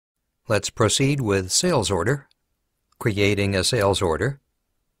Let's proceed with sales order, creating a sales order.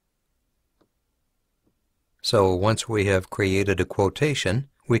 So once we have created a quotation,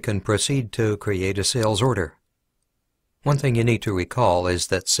 we can proceed to create a sales order. One thing you need to recall is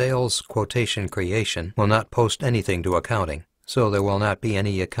that sales quotation creation will not post anything to accounting, so there will not be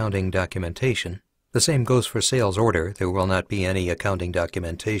any accounting documentation. The same goes for sales order. There will not be any accounting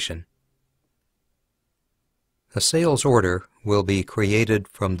documentation. A sales order will be created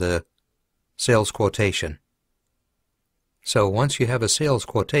from the sales quotation. So once you have a sales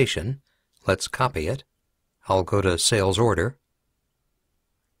quotation, let's copy it. I'll go to Sales Order,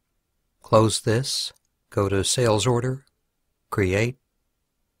 close this, go to Sales Order, Create,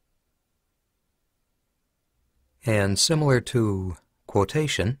 and similar to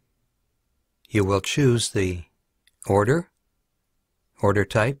quotation, you will choose the order, order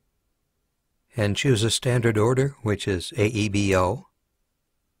type, and choose a standard order, which is AEBO.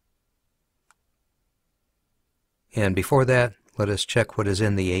 And before that, let us check what is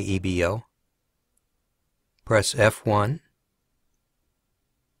in the AEBO. Press F1,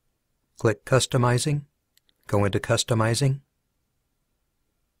 click Customizing, go into Customizing,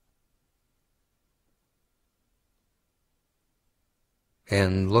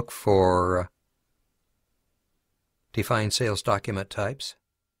 and look for Define Sales Document Types.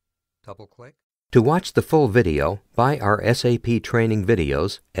 Double-click. To watch the full video, buy our SAP training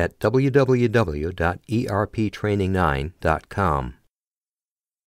videos at www.erptraining9.com.